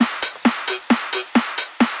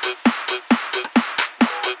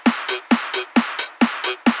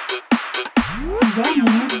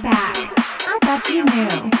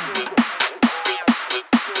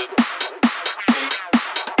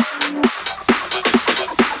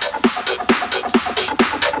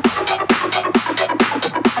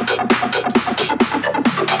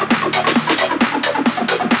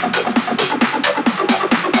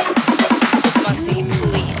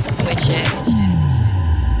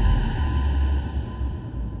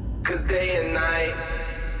day and night.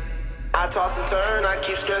 I toss and turn, I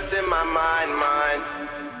keep stressing my mind.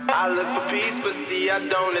 I look for peace, but see I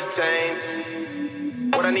don't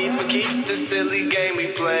attain. What I need for keeps this silly game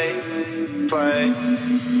we play.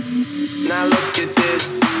 Now look at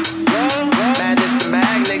this. Madness, the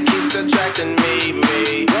magnet keeps attracting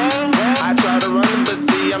me. I try to run, but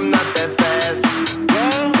see I'm not that fast.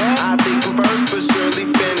 I think I'm first, but surely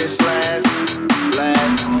finish last.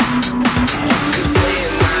 Cause day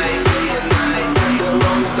and night, the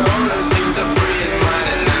lone stoner seems to free his mind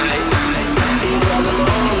at night. He's all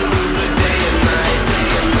alone through the day and night.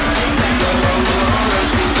 The lone stoner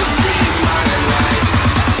seems to free his mind at night.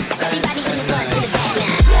 Everybody from the front to the back now.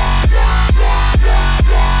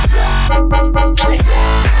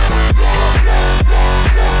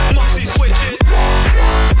 Moxie switch it.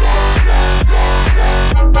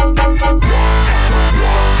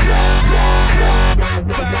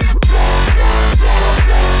 Back.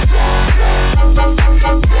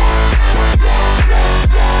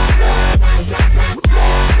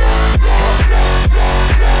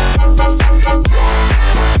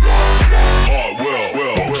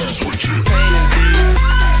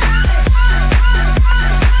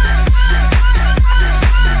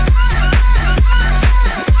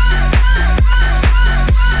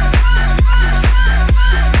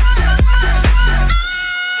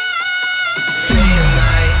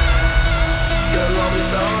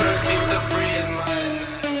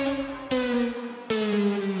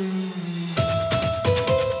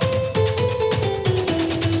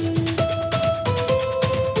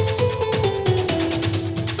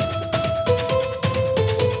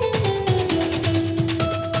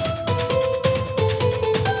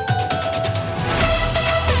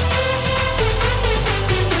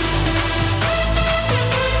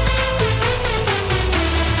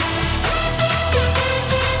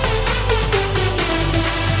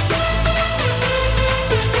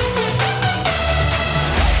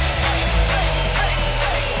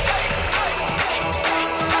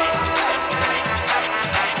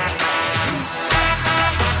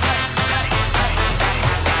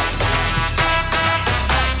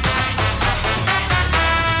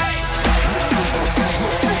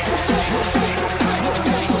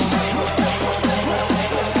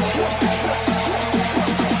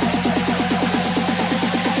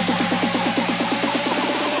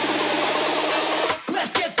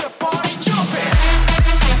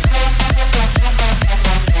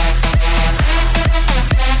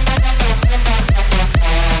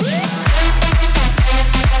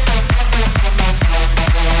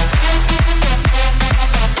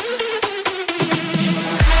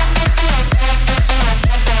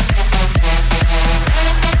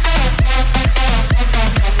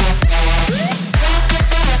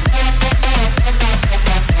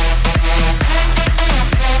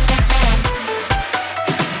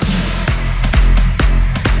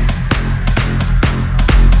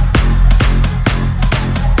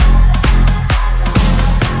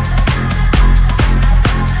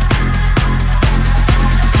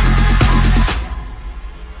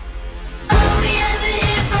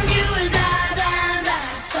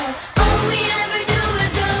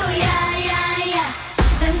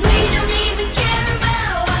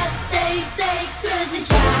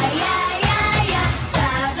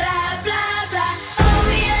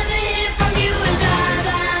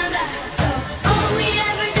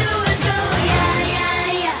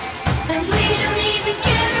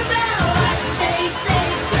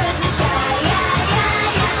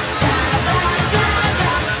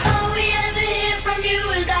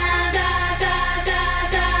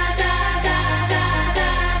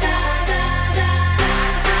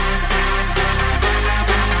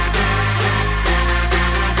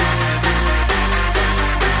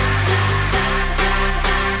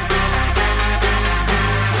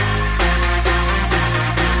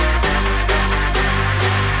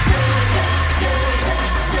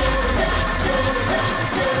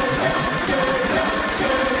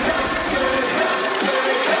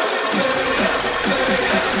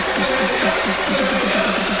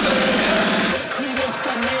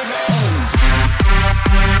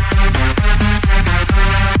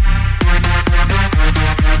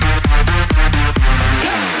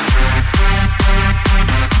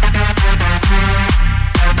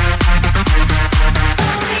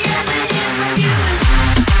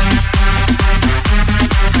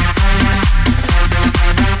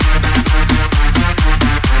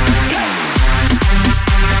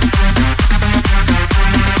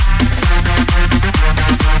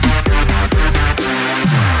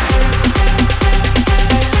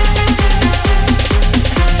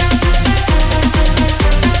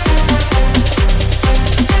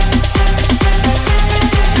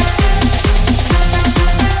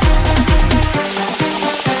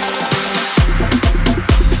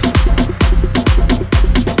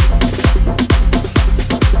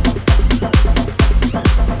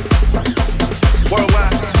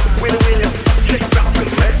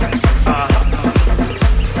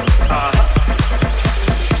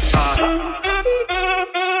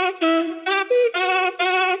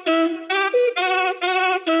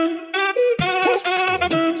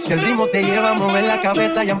 Si el ritmo te lleva a mover la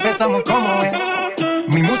cabeza, ya empezamos como es.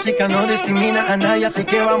 Mi música no discrimina a nadie, así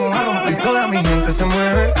que vamos a romper. Toda mi gente se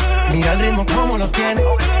mueve, mira el ritmo como nos tiene.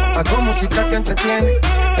 Hago música que entretiene.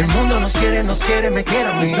 El mundo nos quiere, me quiere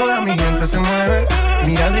a mí. Toda mi gente se mueve,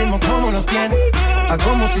 mira el ritmo como nos tiene.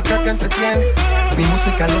 Hago música que entretiene. Mi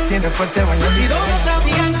música los tiene fuerte bailando. ¿Y dónde está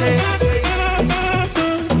mi gente?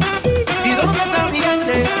 ¿Y dónde está mi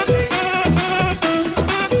gente?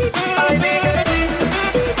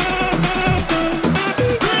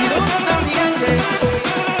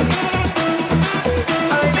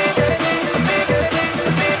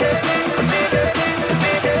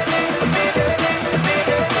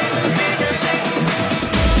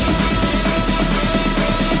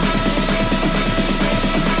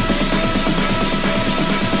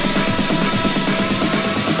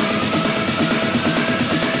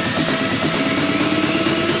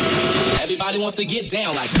 Wants to get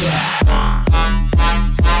down like that.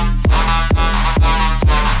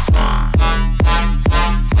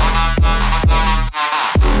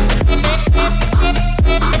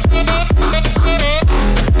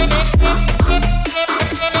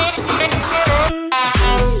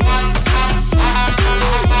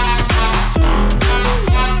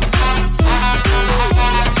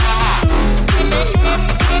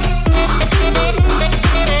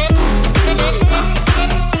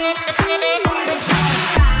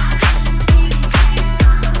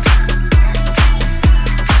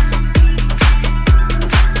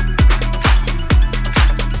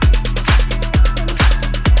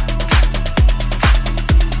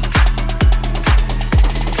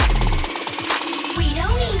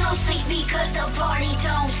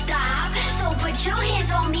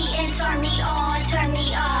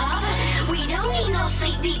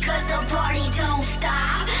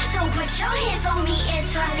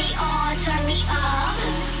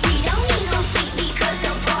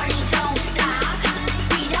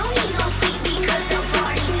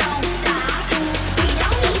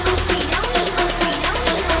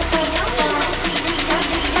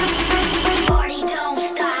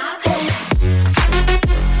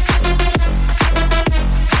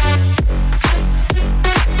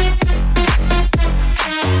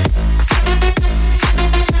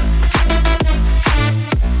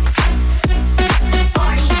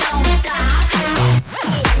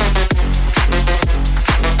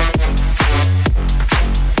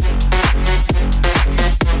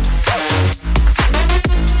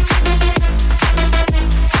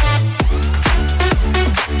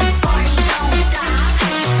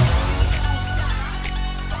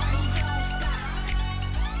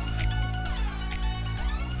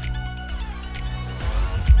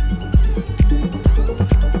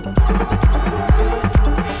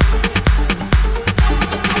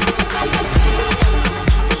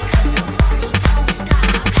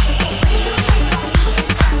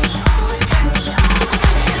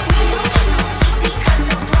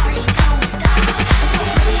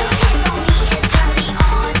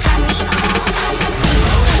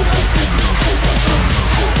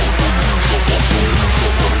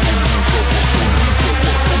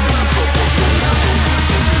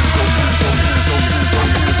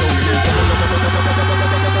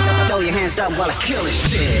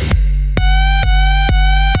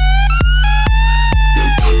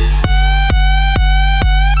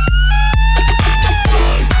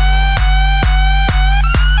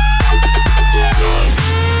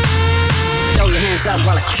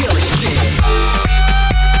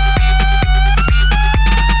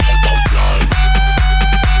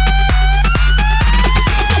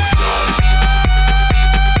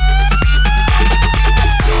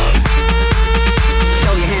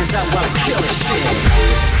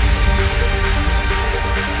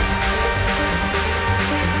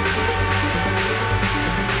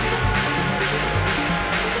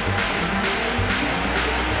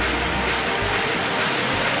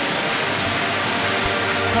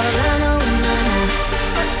 Hablando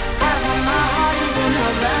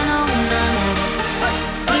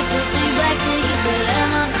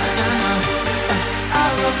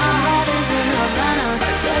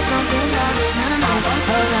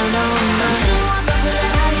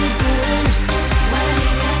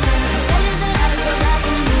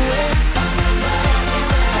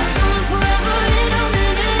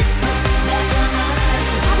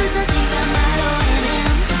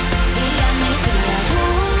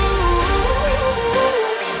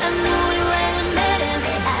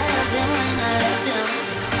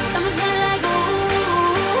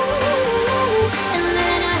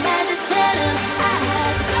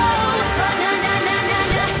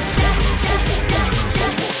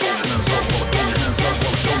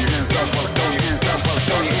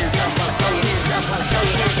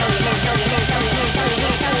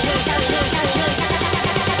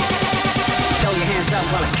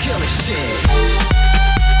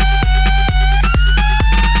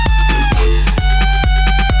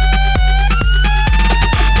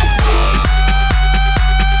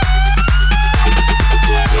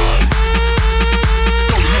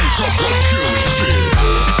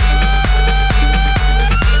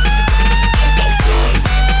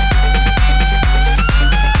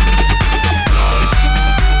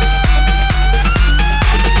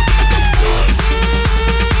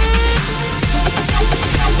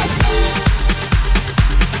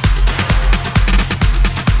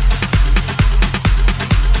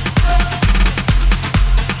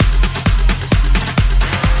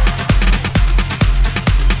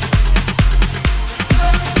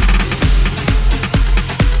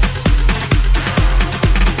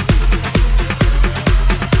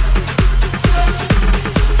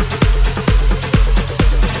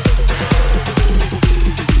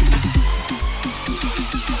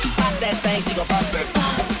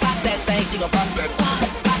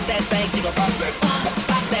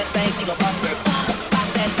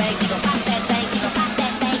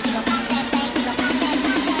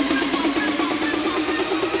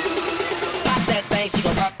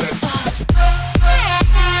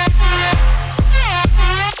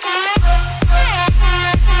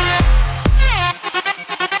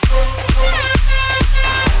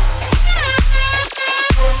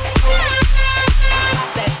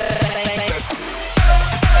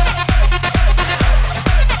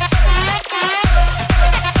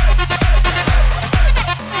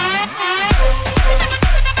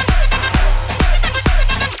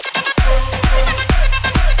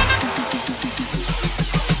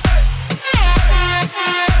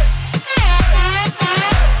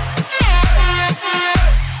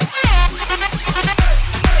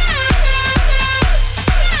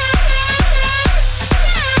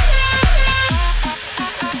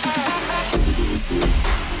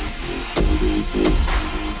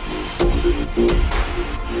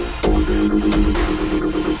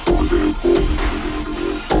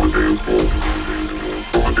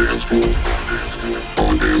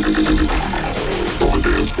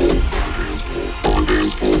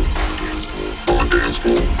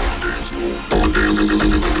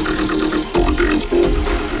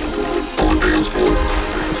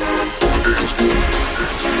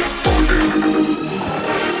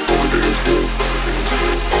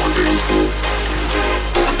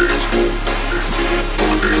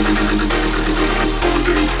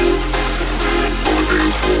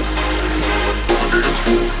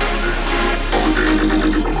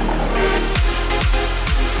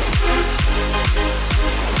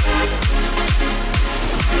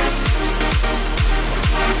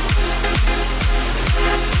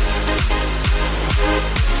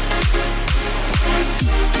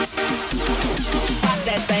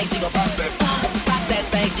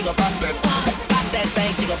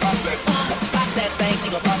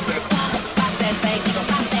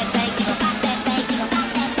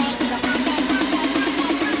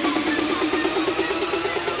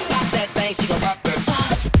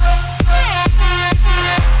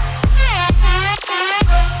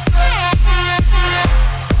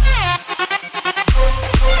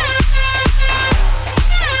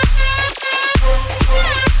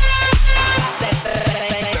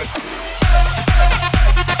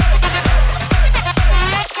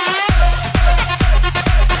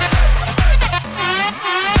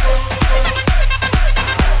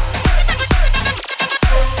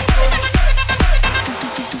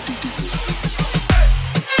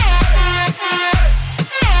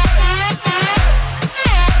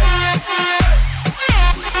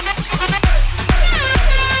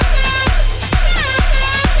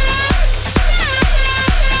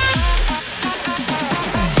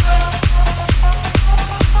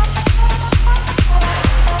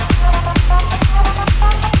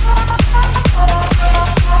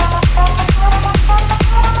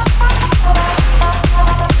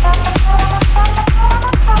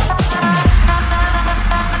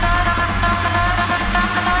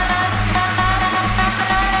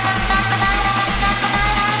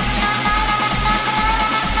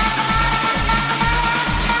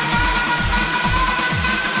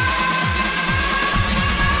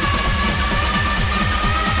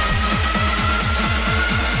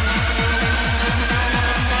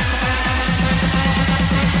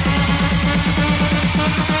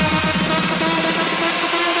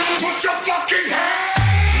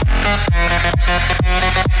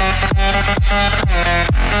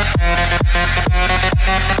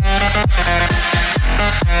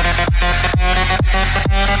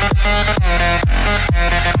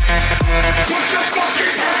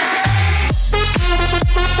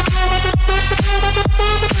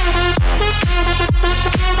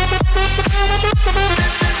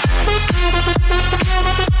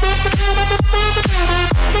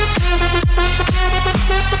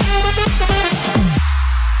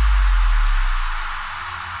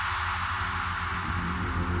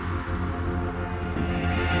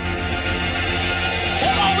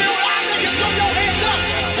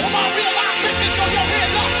All my real life bitches, throw your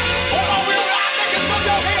hands up. All my real life niggas, throw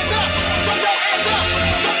your hands up.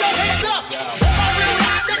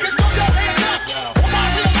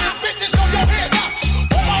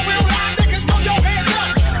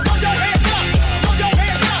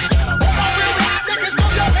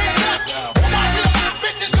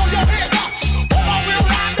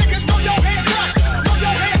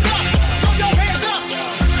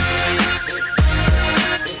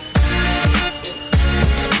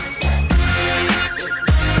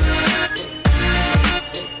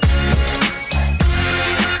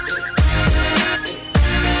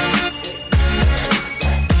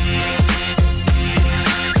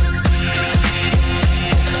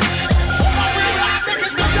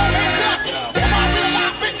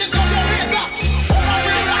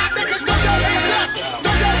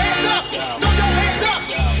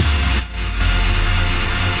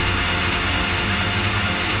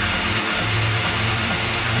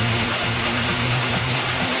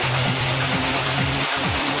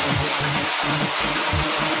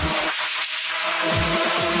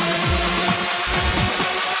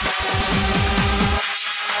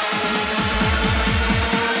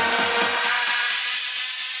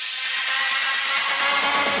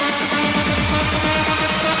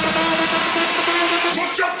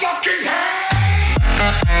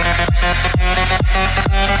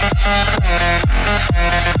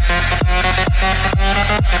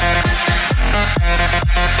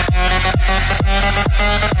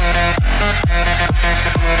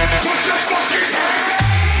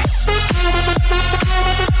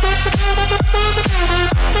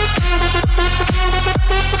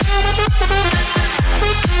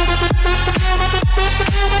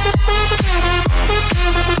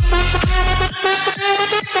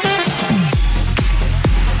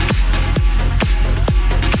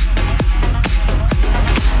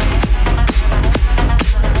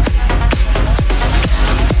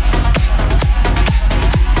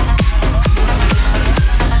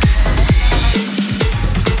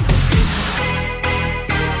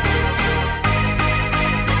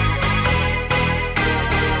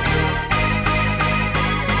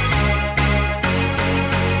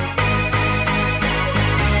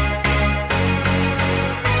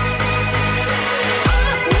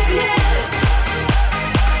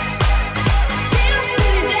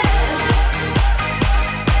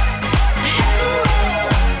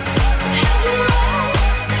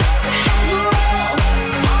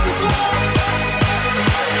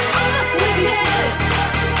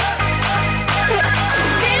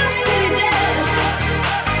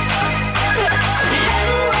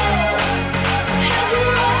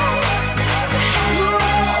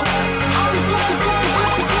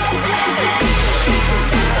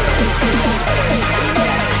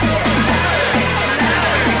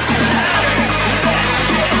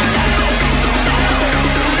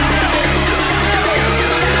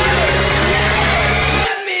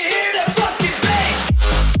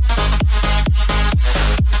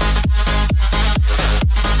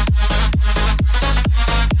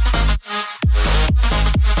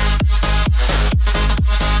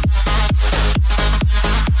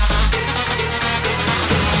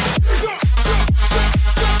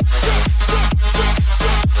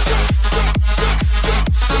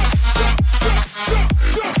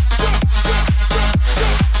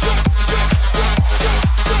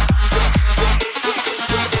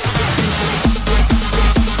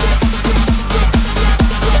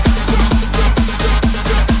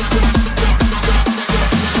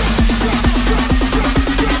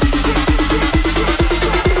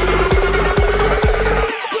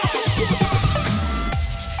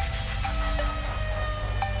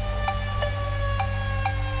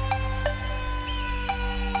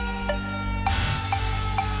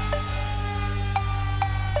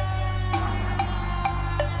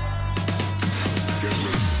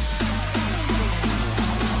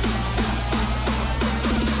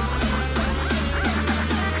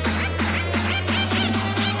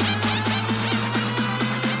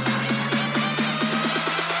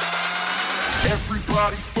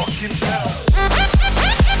 Everybody fucking down.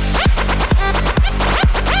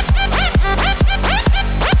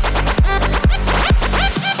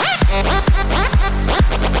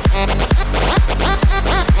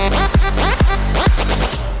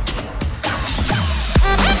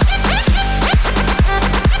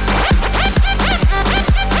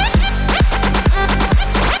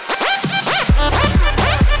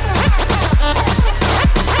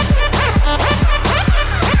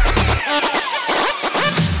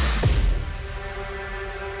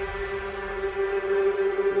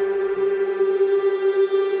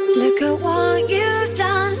 Look at what you've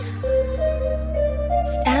done.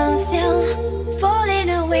 Stand still, falling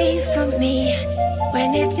away from me.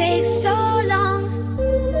 When it takes so long,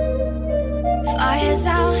 fire's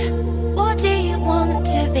out. What do you want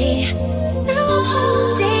to be? Now I'm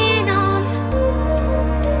holding on.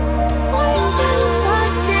 What you said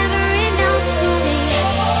was never enough for me.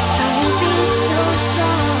 How you been so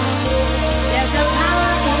strong? There's a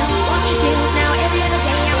power in what you do. Now every other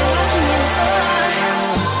day I'm watching you.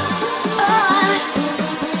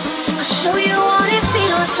 I'll show you what it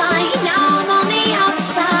feels like. Now I'm on the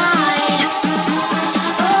outside.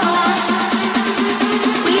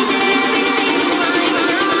 We did everything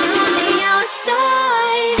right.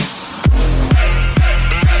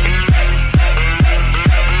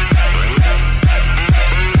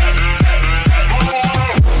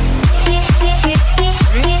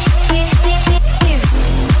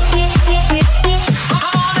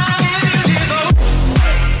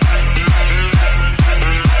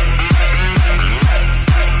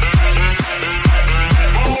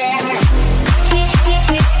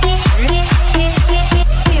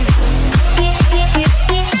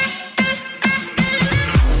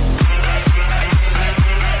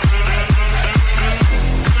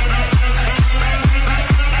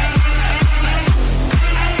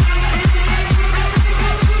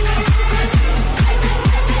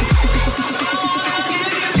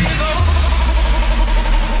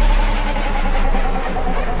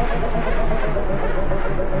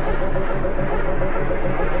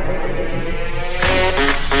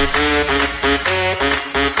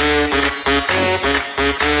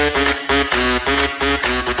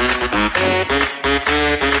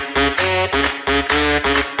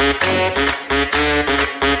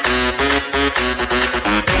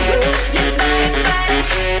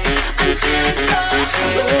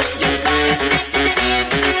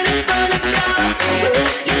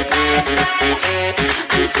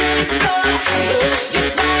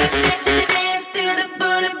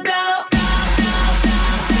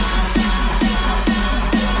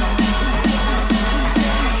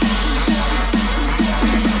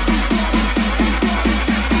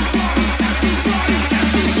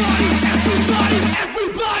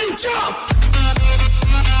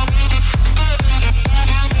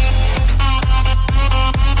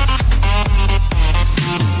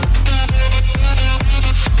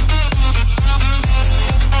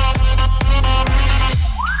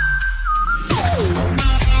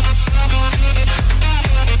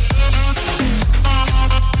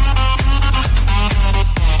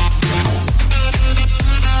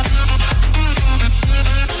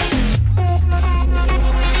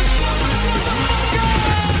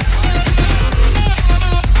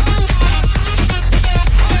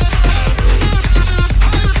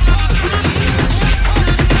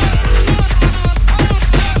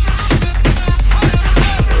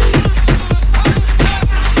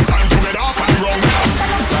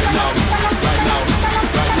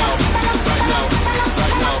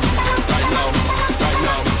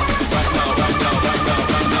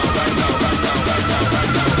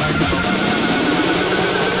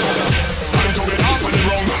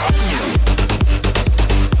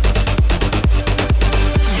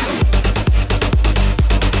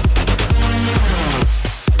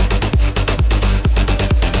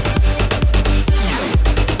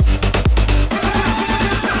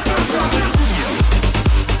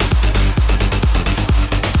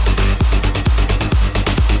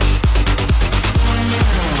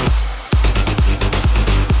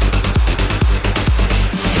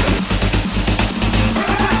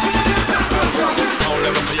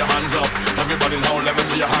 Everybody now, let me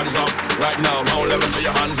see your hands up. Right now, let me see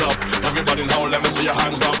your hands up. Everybody now, let me see your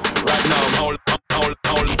hands up. Right now,